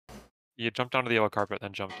You jump down to the yellow carpet,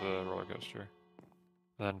 then jump to the roller coaster.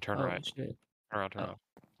 Then turn Oh right. shit. Turn Oh. around.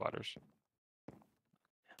 Ladders.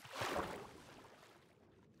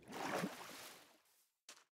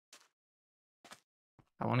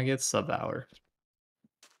 I want to get sub-hour.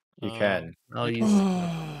 You can. I'll You use.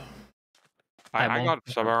 I won't got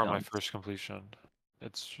pick sub up hour on my jumps. first completion.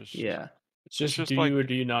 It's just Yeah. It's just, just do like you or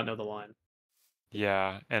do you not know the line?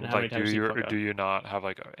 yeah, and how many like do times do you you fuck or up? do you not have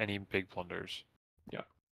like any big blunders? Yeah.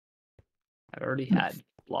 I already had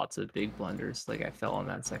lots of big blunders. Like I fell on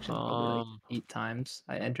that section probably like 8 times.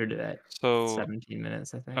 I entered it at So 17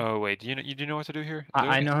 minutes, I think. oh wait, do you know what to do here? Is there, I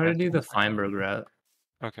like, a know how to do the sandstone? Feinberg route.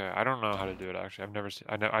 Okay, I don't know how to do it actually. I've never seen.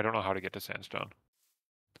 I don't know how to get to sandstone.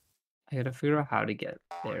 I gotta figure out how to get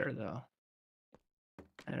there though.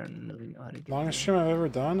 I don't really know how to get Longest there. stream I've ever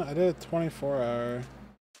done? I did a 24-hour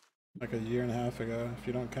like a year and a half ago, if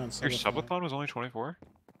you don't count Your subathon. subathon was only 24?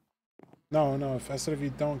 No, if I said if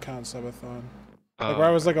you don't count subathon. Oh, Like where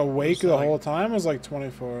I was okay. like awake Was the that, like- whole time was like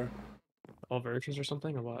 24. All versions or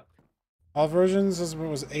something or what? All versions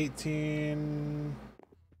was 18,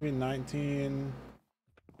 maybe 19.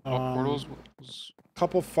 All portals was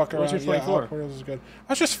Couple fuck What was around. your Yeah, all 24? portals was good.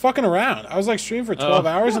 I was just fucking around. I was like streaming for 12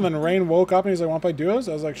 hours and then Rain woke up and he's like, "Want to play duos?"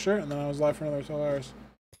 I was like, "Sure." And then I was live for another 12 hours.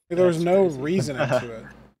 Like, there was That's no crazy. reason into it.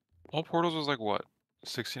 all portals was like what?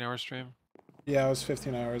 16-hour stream? Yeah, it was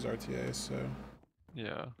 15 hours RTA. So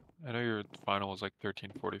Yeah. I know your final was like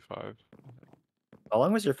 13:45. How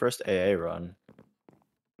long was your first AA run?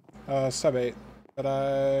 sub 8. But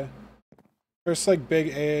I first like big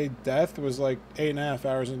AA death was like 8.5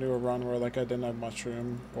 hours into a run where like I didn't have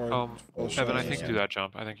mushroom or full Evan, I shot. think do that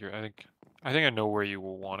jump. I think I know where you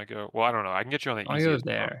will want to go. Well, I don't know. I can get you on the I'll go easiest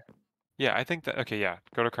jump. there. Yeah, I think that. Okay, yeah.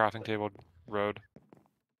 Go to crafting table road.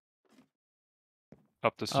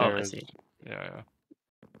 Up the Oh, I stairs. see. Yeah.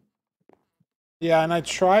 Yeah, and I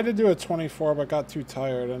tried to do a 24, but got too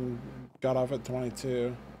tired and got off at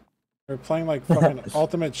 22. We were playing like fucking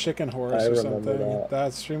Ultimate Chicken Horse I or remember something. that.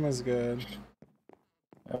 That stream was good.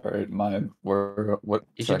 Alright, what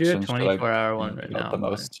You should do a section should I 24-hour one be right about now. the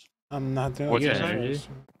most? I'm not doing What'd you it. say? Energy.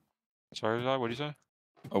 Sorry, Zai, what'd you say?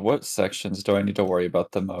 What sections do I need to worry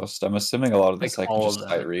about the most? I'm assuming a lot of this Like I can all just of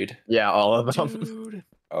sight them. read. Yeah, all of them. Dude.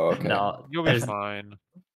 Oh, okay. No, You'll be there's fine.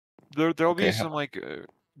 There'll be Okay, some like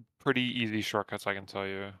pretty easy shortcuts I can tell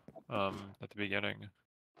you at the beginning.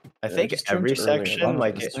 I Yeah, think just every jumped early. A lot section, of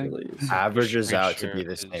like, this it thing- really Your averages screen out to share be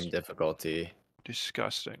the is same difficulty.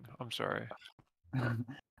 disgusting. I'm sorry.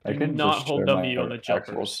 I Do can not just hold share W my on the actual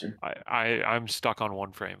jumpers. screen. I'm stuck on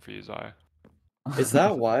one frame for you, Zai. Is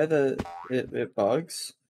that why it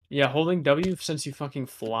bugs? Yeah, holding W sends you fucking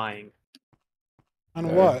flying. On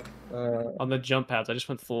There. what? On the jump pads, I just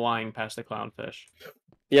went flying past the clownfish.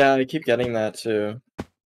 Yeah, I keep getting that too.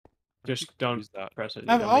 Just don't Use that. press it. I've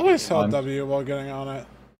Don't make it always again. held I'm- W while getting on it.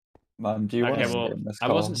 Mom, do you want Okay, to well, stay in this I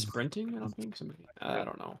call? wasn't sprinting, I don't think. I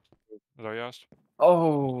don't know. Is that what you asked?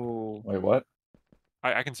 Oh. Wait, what?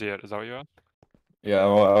 I can see it. Is that what you asked? Yeah,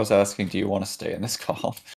 well, I was asking, do you want to stay in this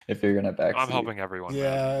call if you're gonna backseat? I'm helping everyone. Man.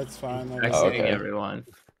 Yeah, it's fine. I'm Like, Oh, seeing okay. everyone.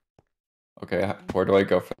 Okay, where do I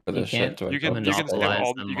go for You this shit? can't Do I You go can this skip way? monopolize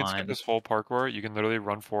all. the You can skip mine. this whole parkour. You can literally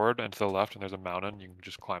run forward and to the left, and there's a mountain. You can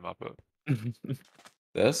just climb up it.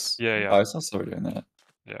 This? Yeah. Oh, I saw someone doing that.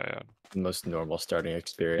 Yeah. Most normal starting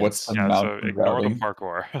experience. What's the Yeah. So mountain ignore routing? the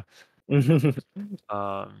parkour.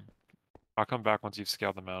 I'll come back once you've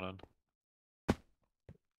scaled the mountain.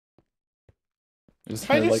 Is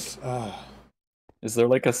if I there like just, is there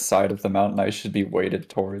like a side of the mountain I should be weighted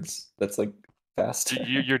towards that's like fast?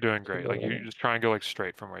 You're doing great. Like you just try and go like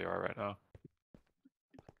straight from where you are right now.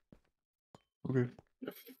 Okay.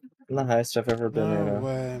 The highest I've ever been right no now.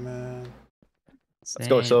 way, man. Let's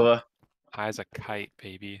go, Same. Silva. High as a kite,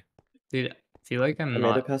 baby. Dude, I feel like I'm I made it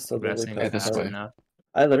not past the lily progressing pad. this fast way. enough.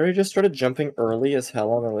 I literally just started jumping early as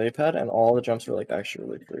hell on the lily pad, and all the jumps were like actually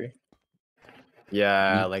really free.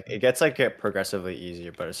 Yeah, like it gets progressively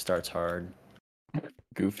easier, but it starts hard.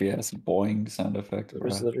 Goofy ass boing sound effect.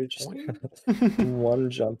 There's bro. literally just one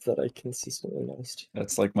jump that I consistently missed.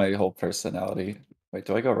 That's like my whole personality. Wait,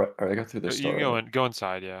 do I go right or I go through this You door? go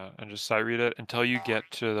inside, yeah, and just sight read it until you get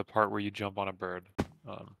to the part where you jump on a bird.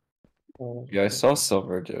 Yeah, I saw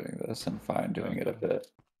Silver doing this and Fine doing it a bit.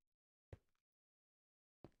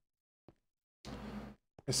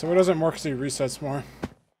 So it doesn't work because he resets more.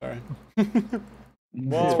 Sorry.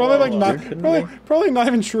 Whoa, It's probably like whoa, not whoa. probably not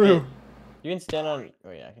even true. You can stand on.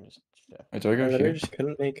 Oh yeah, I can just. Yeah. Wait, do I I go literally here? just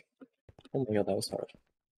couldn't make. Oh my god, that was hard.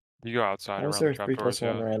 You go outside How was around there the a 3+1 trapdoors,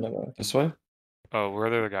 yeah. random? This way? Oh, where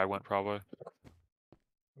the other guy went probably.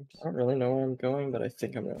 I don't really know where I'm going, but I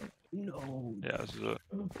think I'm going. No. Yeah, this is it.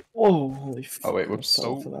 Oh, holy fuck. Oh wait, I'm whoops.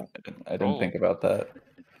 so for that. I didn't Oh. think about that.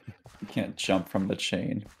 You can't jump from the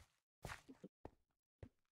chain.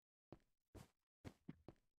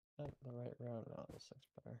 The right round, not the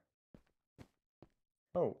 6-bar.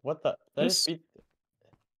 Oh, what the? They just This- beat.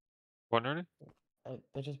 What, Nerdy?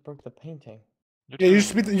 They just broke the painting. Your Yeah, you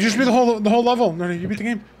turn. just beat the whole level. No, you beat the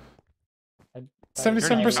game. I- Nerdy,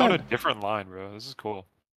 77%. you found a different line, bro. This is cool.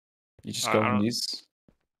 You just I go on don't- these.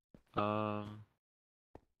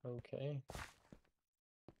 Okay.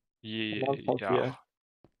 Yeah. Yeah.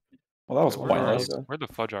 Well, that was Wait, pointless. where the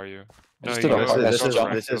fudge are you? I just you did a go- hard ass go jump.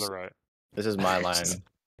 right, This go to is- the right. This is my line.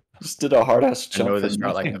 Just did a hard ass I jump. know for this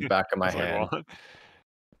route like the nothing. back of my I was like, hand.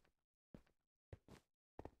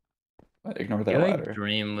 what? Ignore I that feel like ladder.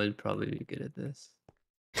 Dream would probably be good at this.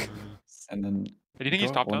 And then. Do you think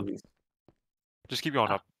he's go up top one of 10? these. Just keep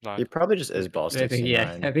going up. He probably just is ball I think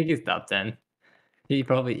 69. I think he's top 10. He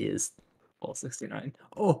probably is ball 69.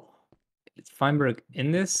 Oh, it's Feinberg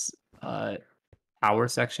in this power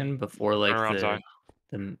section before like around, Zai.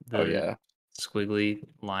 the Oh yeah. squiggly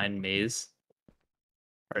line maze.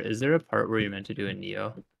 Or is there a part where you're meant to do a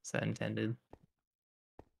Neo? Is that intended?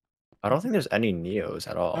 I don't think there's any Neos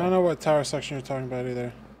at all. I don't know what tower section you're talking about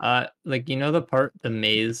either. Like you know the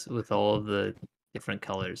maze with all of the different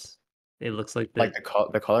colors. It looks like Like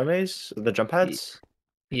the color maze? The jump pads?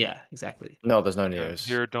 yeah, exactly. No, there's no Yeah, Neos.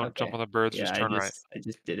 here, don't jump Okay. on the birds. Yeah, just turn right. I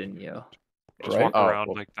just did a Neo. Just Right? walk Oh, around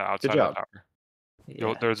well, like the outside of job. the tower.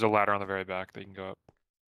 Yeah. There's a ladder on the very back that you can go up.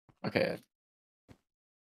 Okay.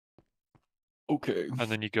 Okay. And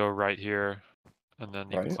then you go right here, and then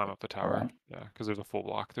you can Right? climb up the tower. Around? Yeah, because there's a full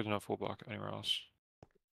block. There's no full block anywhere else.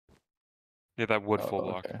 Yeah, that wood full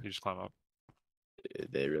block. okay. You just climb up.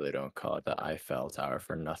 They really don't call it the Eiffel Tower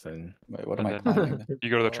for nothing. Wait, what And am I then- climbing? You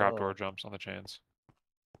go to the Oh. trapdoor jumps on the chains.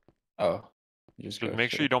 Oh. You just Just go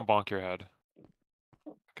make sure straight you don't bonk your head.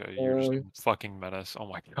 Okay, you're just a fucking menace. Oh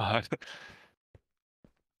my god.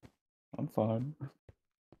 I'm fine.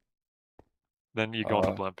 Then you go on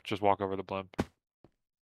the blimp. Just walk over the blimp.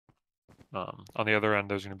 On the other end,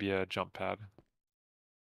 there's going to be a jump pad.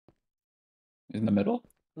 In the middle?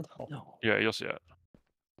 No. No. Yeah, you'll see it.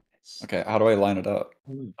 Okay, how do I line it up?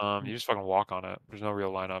 You just fucking walk on it. There's no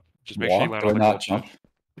real lineup. Just make sure you Walk? land Do I on the not gold jump? fish.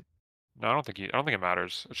 No, I don't think it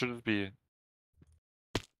matters. It should just be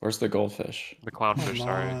Where's the goldfish? the Come clownfish.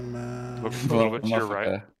 Sorry, on, man. look a little bit to your Okay.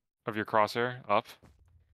 right of your crosshair. Up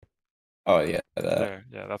Oh yeah, that. there.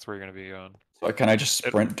 Yeah, that's where you're gonna be going. So can I just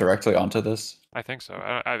sprint directly onto this? I think so.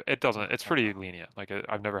 It doesn't. It's pretty lenient. Like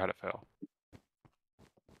I've never had it fail.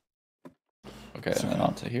 Okay, and then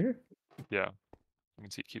onto here? Yeah, you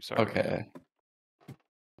can see it keeps starting. Okay.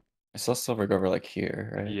 I saw silver go over like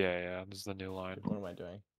here, right? Yeah, yeah. This is the new line. What am I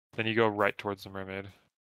doing? Then you go right towards the mermaid.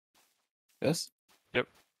 This? Yep.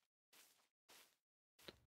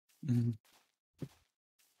 Mhm.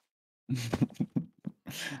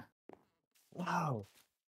 Wow.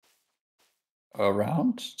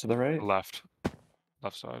 Around to the right? Left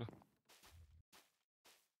side.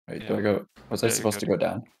 Wait, yeah. do I go? Was I Yeah, you're supposed to good. go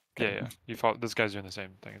down? Yeah, Okay. yeah. You follow. This guy's doing the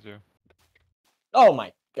same thing as you. Oh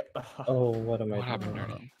my god. Oh, what am I What happened, doing?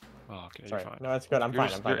 Nerdy? Oh, okay, Sorry. you're fine. No, it's good. I'm You're fine.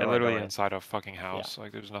 just- I'm fine. You're Don't worry, literally don't worry. inside a fucking house.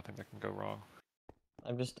 Like, there's nothing that can go wrong.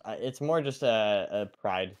 I'm just. It's more just a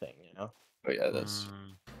pride thing, you know. Oh yeah, this.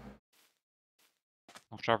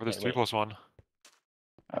 I'll try for this Okay, 3+1.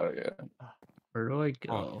 Oh yeah. Where do I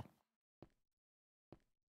go? Oh.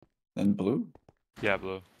 Then blue? Yeah,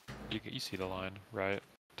 blue. You see the line, right?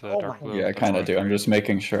 To the Oh dark my blue. Yeah, I That's kind all of do. I'm just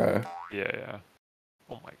making sure. Yeah, yeah.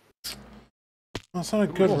 Oh my. Well, it's not a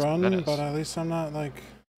Who good was run, Venice? but at least I'm not like.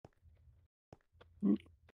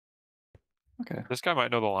 Okay. This guy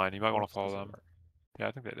might know the line. You might want to follow them. Yeah,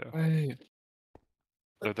 I think they do. Wait.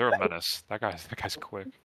 They're a menace. That guy's quick.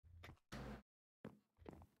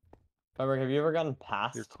 However, have you ever gotten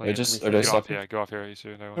past? You're clean. just- Get are they off, sucking? yeah, go off here. You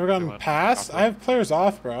see? Never gotten past? I have players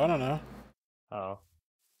off, bro. I don't know. Oh.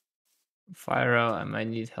 Fire out. I might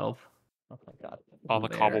need help. Oh my god. On the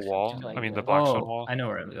There. cobble wall. Oh my I mean, the God. blackstone Oh, wall. I know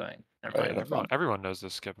where I'm going. Never Right, mind. that's Everyone knows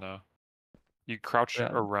this skip now. You crouch Yeah.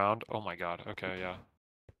 around. Oh my god. Okay, yeah.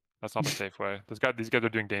 That's not the safe way. These guys are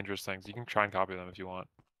doing dangerous things. You can try and copy them if you want.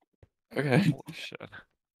 Okay. Holy shit.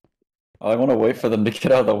 I want to wait for them to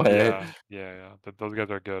get out of the way. Yeah. Those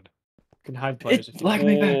guys are good. You can hide players if you lagged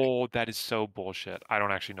want. me back. Oh, that is so bullshit. I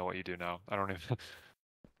don't actually know what you do now. I don't even.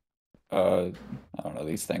 I don't know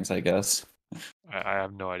these things, I guess. I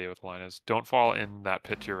have no idea what the line is. Don't fall in that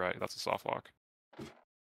pit to your right. That's a soft lock.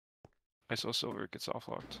 I saw silver get soft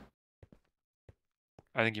locked.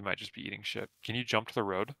 I think you might just be eating shit. Can you jump to the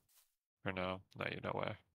road? Or no? No, no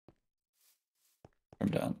way. From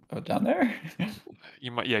down. Oh, down there. You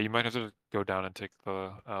might, yeah, you might have to go down and take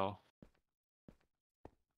the L.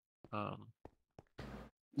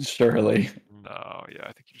 Surely. No, yeah,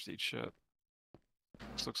 I think you just eat shit.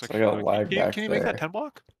 This looks So like I got food. lag Can back you make that there. 10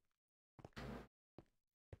 block?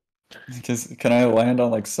 Can I land on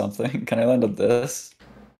like something? Can I land on this?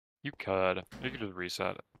 You could. You could just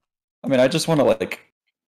reset it. I mean, I just want to like,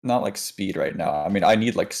 not like speed right now. I mean, I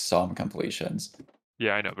need like some completions.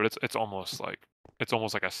 Yeah, I know, but it's almost like a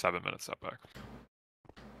 7-minute setback.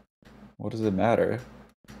 What does it matter?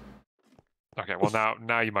 Okay, well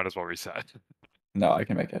now you might as well reset. No, I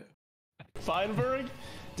can make it. Feinberg?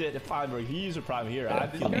 Feinberg, he's a prime hero. Yeah, I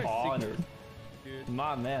feel funny. honored.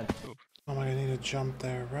 My man. Oh my god, I need to jump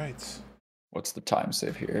there. Right. What's the time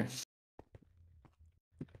save here?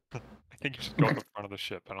 I think you should go at the front of the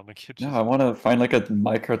ship. I don't think you just. No, I want to find like a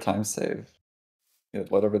micro time save. Yeah,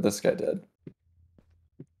 whatever this guy did.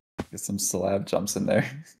 Get some slab jumps in there.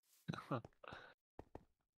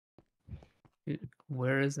 Dude,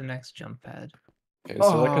 where is the next jump pad? Okay, is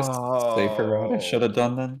there like a safer route I should have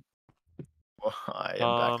done then? I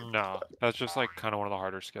am back. No, that's just like kind of one of the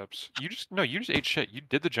harder skips. You just ate shit. You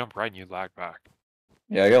did the jump right and you lagged back.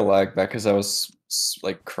 Yeah, I got lag back because I was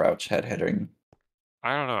like crouch head hitting.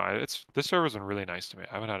 I don't know. This server's been really nice to me.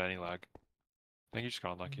 I haven't had any lag. I think you just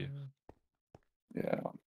got unlucky. Yeah, I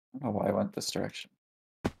don't know why I went this direction.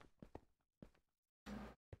 Yeah,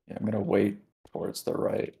 I'm gonna wait towards the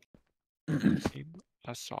right.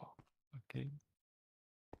 I saw. Okay.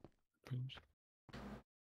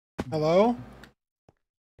 Hello?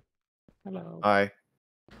 Hello. Hi.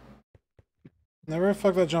 Never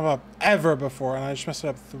fucked that jump up ever before, and I just messed it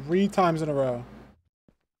up 3 times in a row.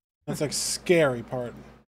 That's like scary part.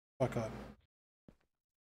 Fuck up.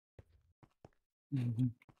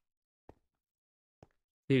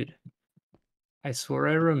 Dude, I swear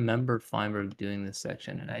I remember Feinberg doing this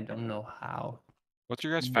section, and I don't know how. What's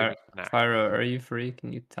your guys' Fyro, favorite snack? Fyro, are you free?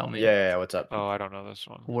 Can you tell me? Yeah, what's up? Oh, I don't know this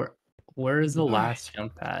one. Where is the last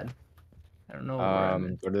jump pad? I don't know where I'm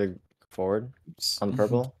in. Go to the forward on the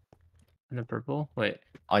purple. In the purple? Wait,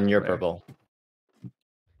 On your Where? purple.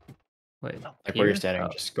 wait. Like where you're here? standing, Oh,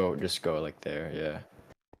 just go like there, yeah.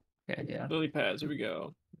 okay, yeah. Lily pads, here we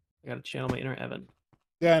go. I gotta channel my inner Evan.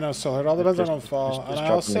 Yeah, I know, so it all depends on Just- how fall. just And I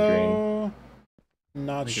drop in the green. also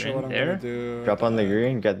not The sure what I'm green gonna there? do. Drop on the Uh,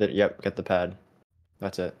 green, get the pad.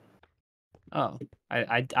 That's it. Oh,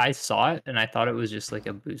 I saw it, and I thought it was just like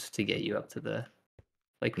a boost to get you up to the,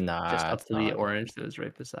 like, just Nah, up it's to the not. orange that was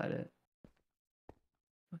right beside it.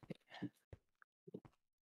 Okay.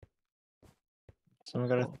 Someone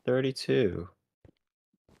got a Cool. 32.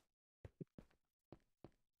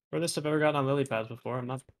 Furthest I've ever gotten on lily pads before. I'm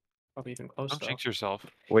not probably even close Don't though. jinx yourself.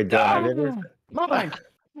 Wait, Dylan, have you ever?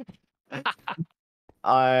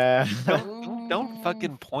 Mine. Don't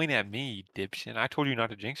fucking point at me, you dipshit. I told you not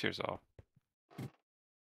to jinx yourself.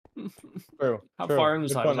 True. How true. far Good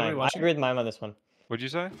inside? point, Was anybody Mime. I watching? agree with Mime on this one. What'd you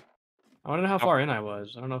say? I want to know how How- far in I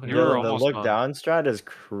was. I don't know if You anyone. were Dylan, the almost look done. down strat is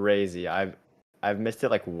crazy. I've missed it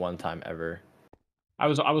like one time ever. I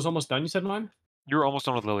was almost done. You said mine. You were almost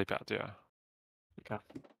done with lily pads, yeah. Okay,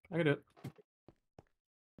 I can do it.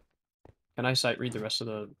 Can I sight read the rest of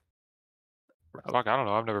the? Fuck, I don't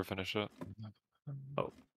know. I've never finished it.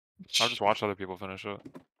 Oh. I've just watched other people finish it.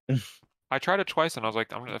 I tried it twice and I was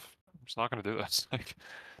like, I'm just not gonna do this. Like,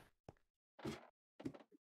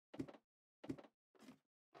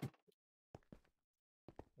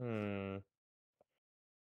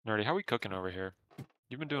 Nerdy, how we cooking over here?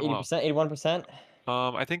 You've been doing well. 80%, 81%.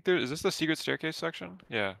 I think is this the secret staircase section?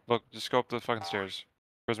 Yeah. Look, just go up the fucking stairs.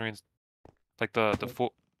 Means like the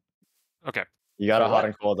full. Okay. You gotta Wait, hot what?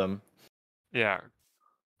 and cold them. Yeah.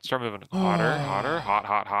 Start moving. Hotter, hotter, hot,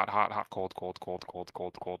 hot, hot, hot, hot, cold, cold, cold, cold,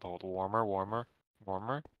 cold, cold, cold, warmer, warmer,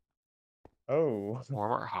 warmer, Oh,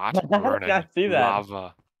 warmer, hot, I burning, can't see that.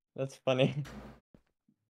 lava. that's funny.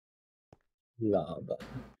 Lava.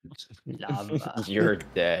 Lava. You're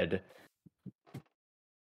dead.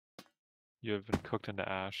 You have been cooked into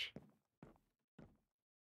ash.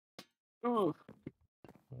 Oh,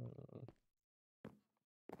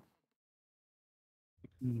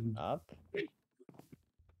 Up.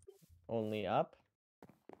 Only up.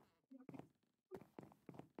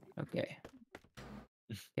 Okay.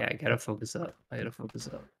 Yeah, I gotta focus up. I gotta focus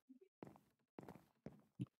up.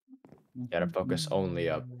 Gotta focus only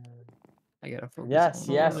up. I gotta focus. Yes,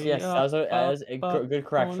 only yes, up. yes. That was a good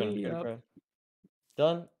correction. only Good up. correction.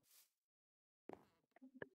 Done.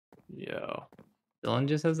 yo. Dylan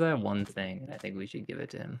just has that one thing, and I think we should give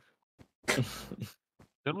it to him.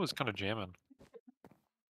 Dylan was kind of jamming.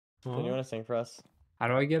 Do you want to sing for us? How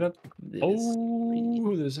do I get up? This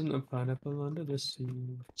Oh, there's a pineapple under the sea.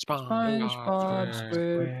 SpongeBob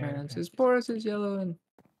SquarePants. His porous is yellow and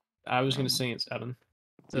I was gonna sing it, Evan.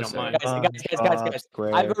 so You don't sorry. mind. Guys.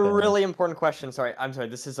 I have a really important question. Sorry, I'm sorry.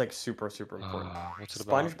 This is like super important. What's it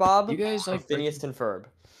about? SpongeBob You guys or like Phineas and Ferb?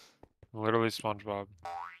 Literally SpongeBob.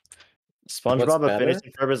 SpongeBob better? and Phineas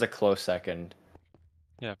and Ferb is a close second.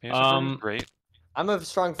 Yeah, Phineas and Ferb is Um, great. I'm a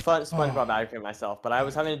strong SpongeBob advocate myself, but I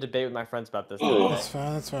was having a debate with my friends about this. the other day. It's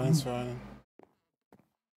fine. It's fine. It's fine.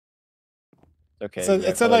 Okay.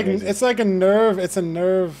 It's like a nerve. It's a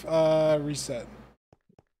nerve reset.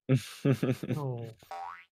 Oh.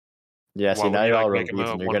 Yeah, see What, now when you, you're all like, make relieved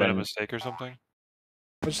a and you're 1 minute gonna. mistake or something?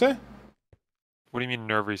 What'd you say? What do you mean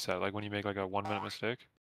nerve reset? Like when you make like a 1 minute mistake?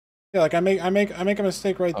 Yeah, like I make a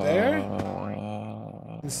mistake right there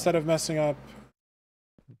Uh, instead of messing up.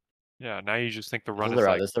 Yeah, now you just think the run This is is the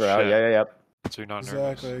route. like This is the route. shit, Yeah. so you're not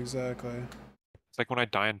Exactly. nervous. Exactly. It's like when I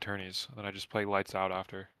die in tourneys, and then I just play lights out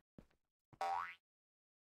after.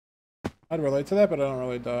 I'd relate to that, but I don't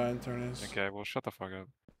really die in tourneys. Okay, well shut the fuck up.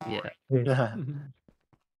 Yeah.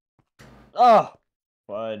 Oh,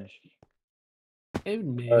 fudge. Oh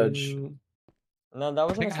no. Fudge. No, that I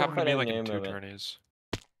wasn't think a it happened to me full like in name 2 of it. tourneys.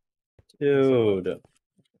 Dude.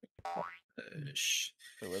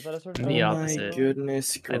 Wait, was that a sort I'm of the name? opposite.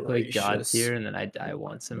 Goodness I play God tier and then I die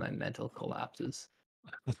once and my mental collapses.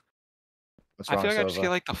 What's I wrong, feel like I just Silva?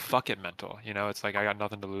 get like the fuck it mental, you know? It's like I got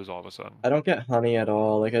nothing to lose all of a sudden. I don't get honey at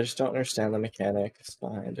all. Like I just don't understand the mechanics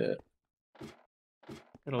behind it.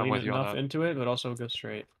 It'll I'm lean with you on enough that. into it, but also go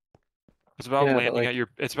straight. It's about Yeah, but, landing like- at your.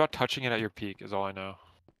 It's about touching it at your peak. Is all I know.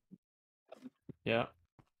 Yeah.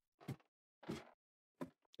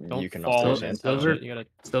 Don't You can fall also and say touch Silver- it. You gotta.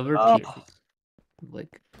 Silver Oh. peak.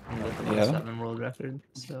 Like I'm looking at Yeah. 7 world record,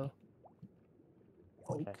 so.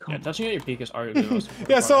 Oh, Yeah, come on. touching at your peak is arguably the most important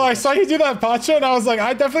Yeah, part, so I guess. saw you do that Pacha, and I was like,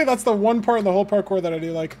 that's the one part in the whole parkour that I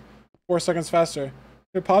do like 4 seconds faster.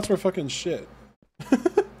 Your pots were fucking shit.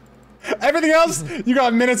 Everything else, you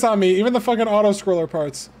got minutes on me. Even the fucking auto scroller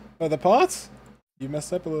parts. But the pots, you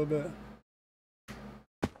messed up a little bit.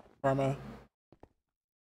 Karma.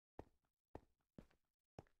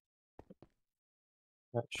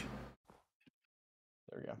 Touch.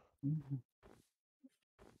 There we go.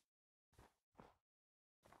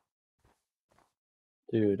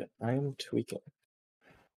 Dude, I am tweaking.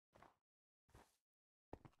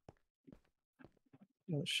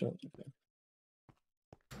 Oh shit. Okay.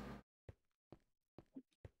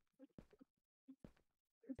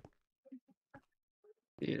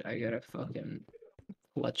 Dude, I gotta fucking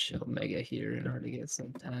clutch Omega here in order to get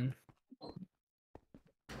some 10.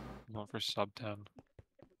 Going for sub 10.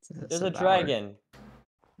 There's a Sub hour. dragon.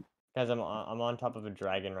 Guys, I'm on top of a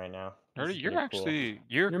dragon right now. This Nerdy, is you're pretty cool. actually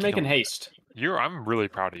You're killing making it. haste. I'm really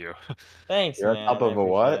proud of you. Thanks, You're on man. top I of a appreciate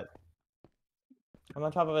what? it. I'm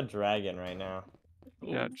on top of a dragon right now.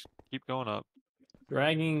 Yeah, just keep going up.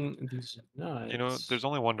 Dragging these nuts. You know, there's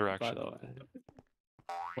only one By direction. the way.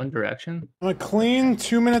 One direction? I'm a clean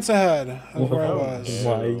 2 minutes ahead of where I Oh, was.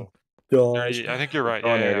 My Nerdy, I think you're right. Go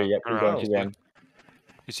on, Yeah, Nerdy. Yep, Turn keep around. going, keep going.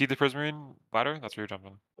 You see the Prismarine ladder? That's where you're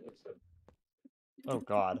jumping. Oh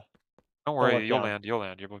god. Don't Don't worry, look you'll down. land. You'll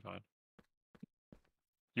land. You'll be fine.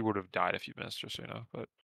 You would have died if you missed, just so you know. But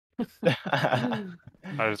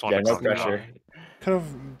I just wanted Yeah, to no calm you down. pressure. Could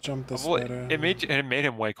have jumped this Well, better. it made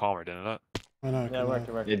him way calmer, didn't it? I know. Yeah, it worked,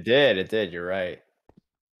 it worked. It did, you're right.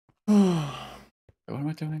 it. what am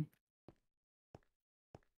I doing?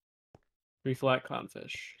 3 flat clownfish.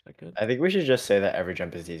 Is that good? I think we should just say that every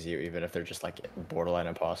jump is easy, even if they're just like borderline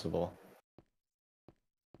impossible.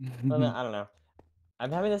 I don't know.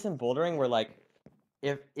 I'm having this in bouldering where like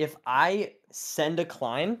if I send a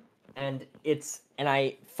climb and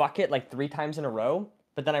I fuck it like 3 times in a row,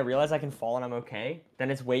 but then I realize I can fall and I'm okay, then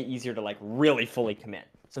it's way easier to like really fully commit.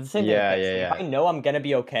 So the same thing with Yeah, this. yeah, If I know I'm gonna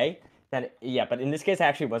be okay, then yeah, but in this case I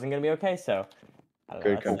actually wasn't gonna be okay, so I don't know.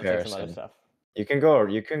 Good that's some other comparison. stuff. You can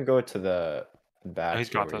go to the back. he's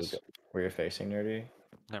here got where this. where you're facing, Nerdy.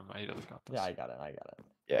 Never mind. He doesn't got this. Yeah, I got it.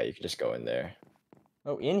 Yeah, you can just go in there.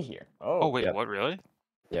 Oh, in here. Oh, Oh wait, Yep. what? Really?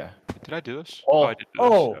 Yeah. Did I do this? Oh, I did do this.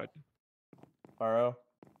 oh. Yeah, I did. Burrow.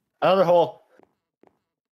 Another hole.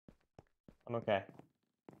 I'm okay.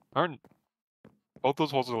 Aren't both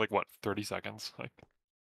those holes are like what? 30 seconds. Like,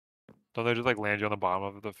 don't they just like land you on the bottom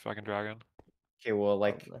of the fucking dragon? Okay, well,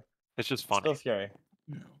 like, Probably. It's just funny. Still scary.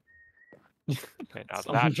 No. Okay, now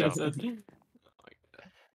Someone that jump. just-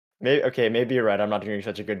 maybe you're right. I'm not doing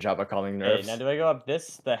such a good job at calling Hey, nerves. now do I go up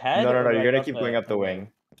the head? No, or do I you're go gonna up keep going up the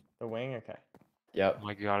wing. The wing, okay. Yep. Oh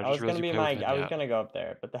my god, I I was just realized gonna you be play with I was Vignette. gonna go up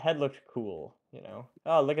there, but the head looked cool, you know.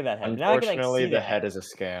 Oh, look at that head. Now I can, like, Unfortunately, see the head is a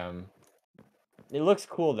scam. It looks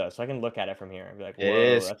cool though, so I can look at it from here and be like, It "Whoa,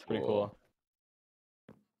 is that's pretty cool. cool."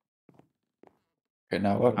 Okay,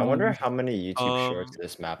 now what I wonder mode? how many YouTube shorts Um,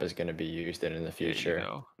 this map is going to be used in the yeah, future. you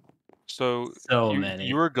know. So So you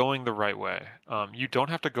many. are going the right way. You don't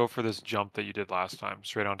have to go for this jump that you did last time,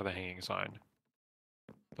 straight onto the hanging sign.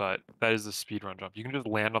 But that is the speedrun jump. You can just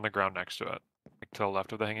land on the ground next to it, like to the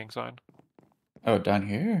left of the hanging sign. Oh, down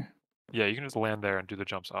here? Yeah, you can just land there and do the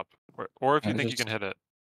jumps up. Or if you I think you can just- hit it,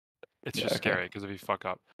 it's Yeah, just okay. scary because if you fuck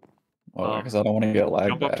up. Well, because I don't want to get lag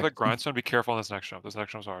Jump up to the back. grindstone. Be careful on this next jump. This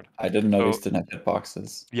next jump's hard. I didn't know So- these didn't have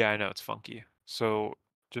hitboxes. Yeah, I know it's funky. So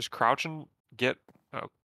just crouch and get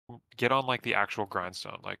on like the actual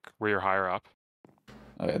grindstone, like where you're higher up.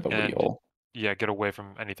 Okay, the And- wheel. Yeah, get away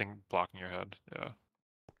from anything blocking your head. Yeah.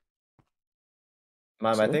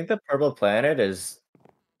 Mom, So- I think the purple planet is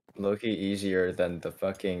low-key easier than the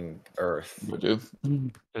fucking Earth. Would you?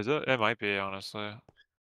 Is it? It might be, honestly.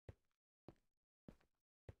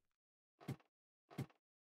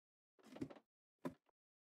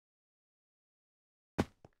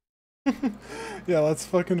 Yeah, let's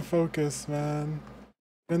fucking focus, man.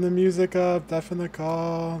 Turn the music up, deafen the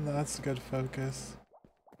call. That's good focus.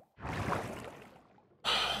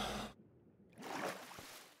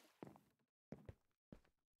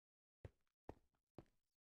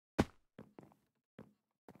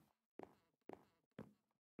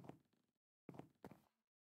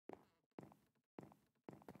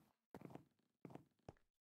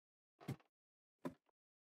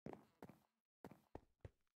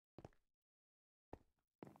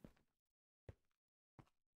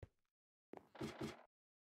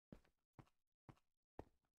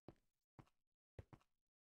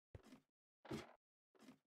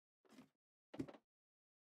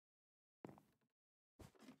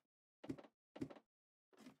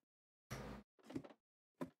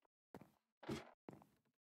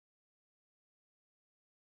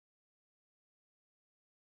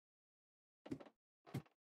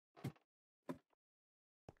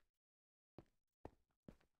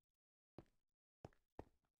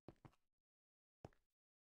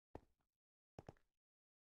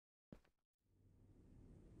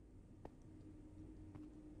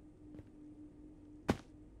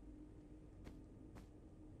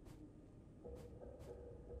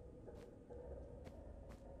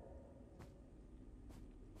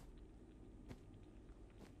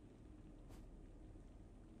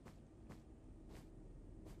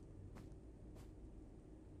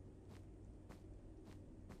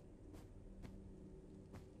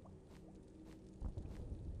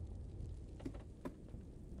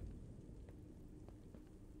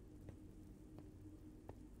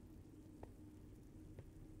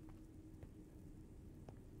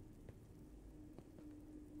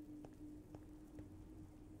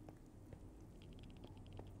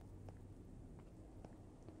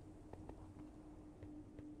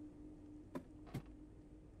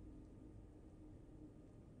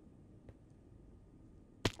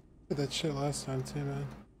 Did that shit last time too, man.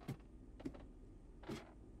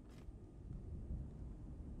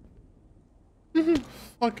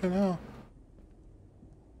 Fucking hell.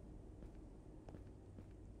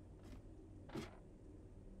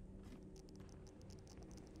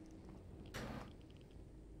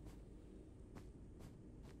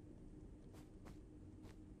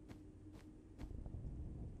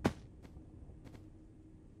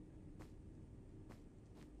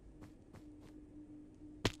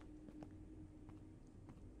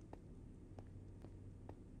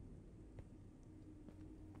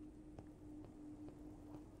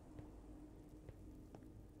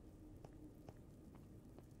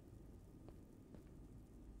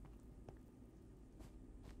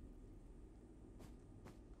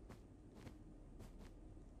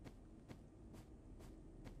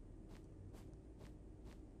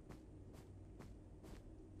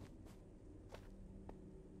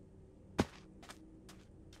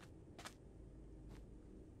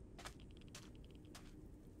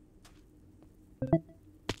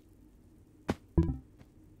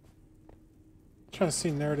 Trying to see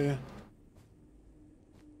Nerdy.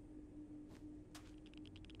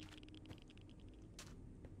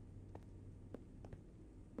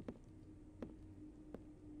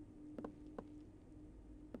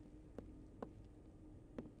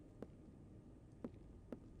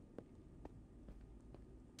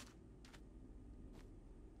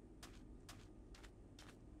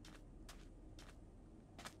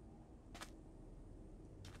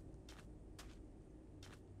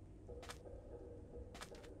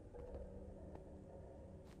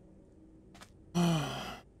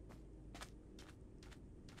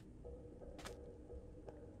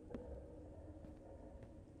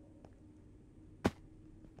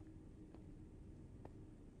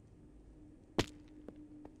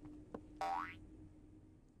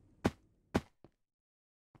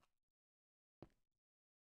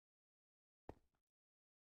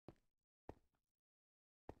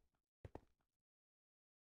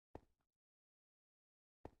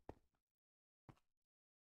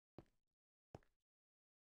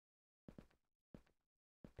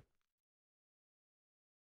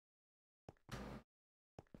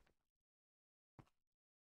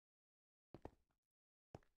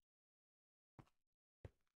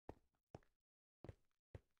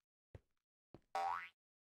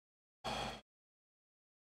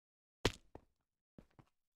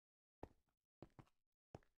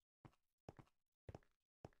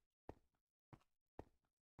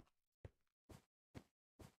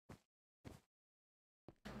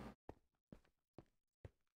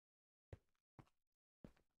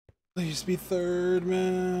 Please be third,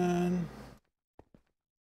 man.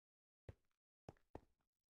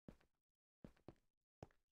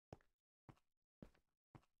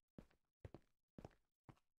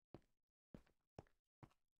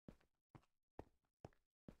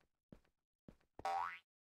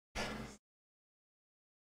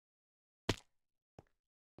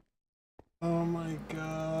 Oh my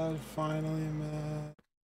god, finally, man.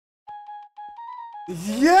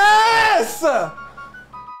 Yes!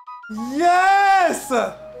 Yes!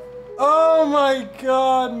 Oh my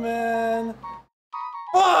god, man.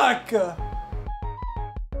 Fuck!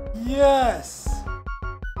 Yes!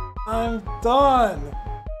 I'm done.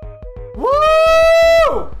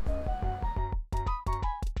 Woo!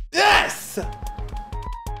 Yes!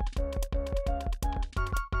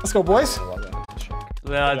 Let's go, boys. Let's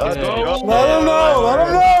Let him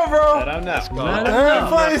know, bro. Let him know. Third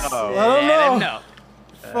place. Let him know. Let him know.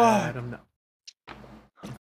 Fuck. Let him know.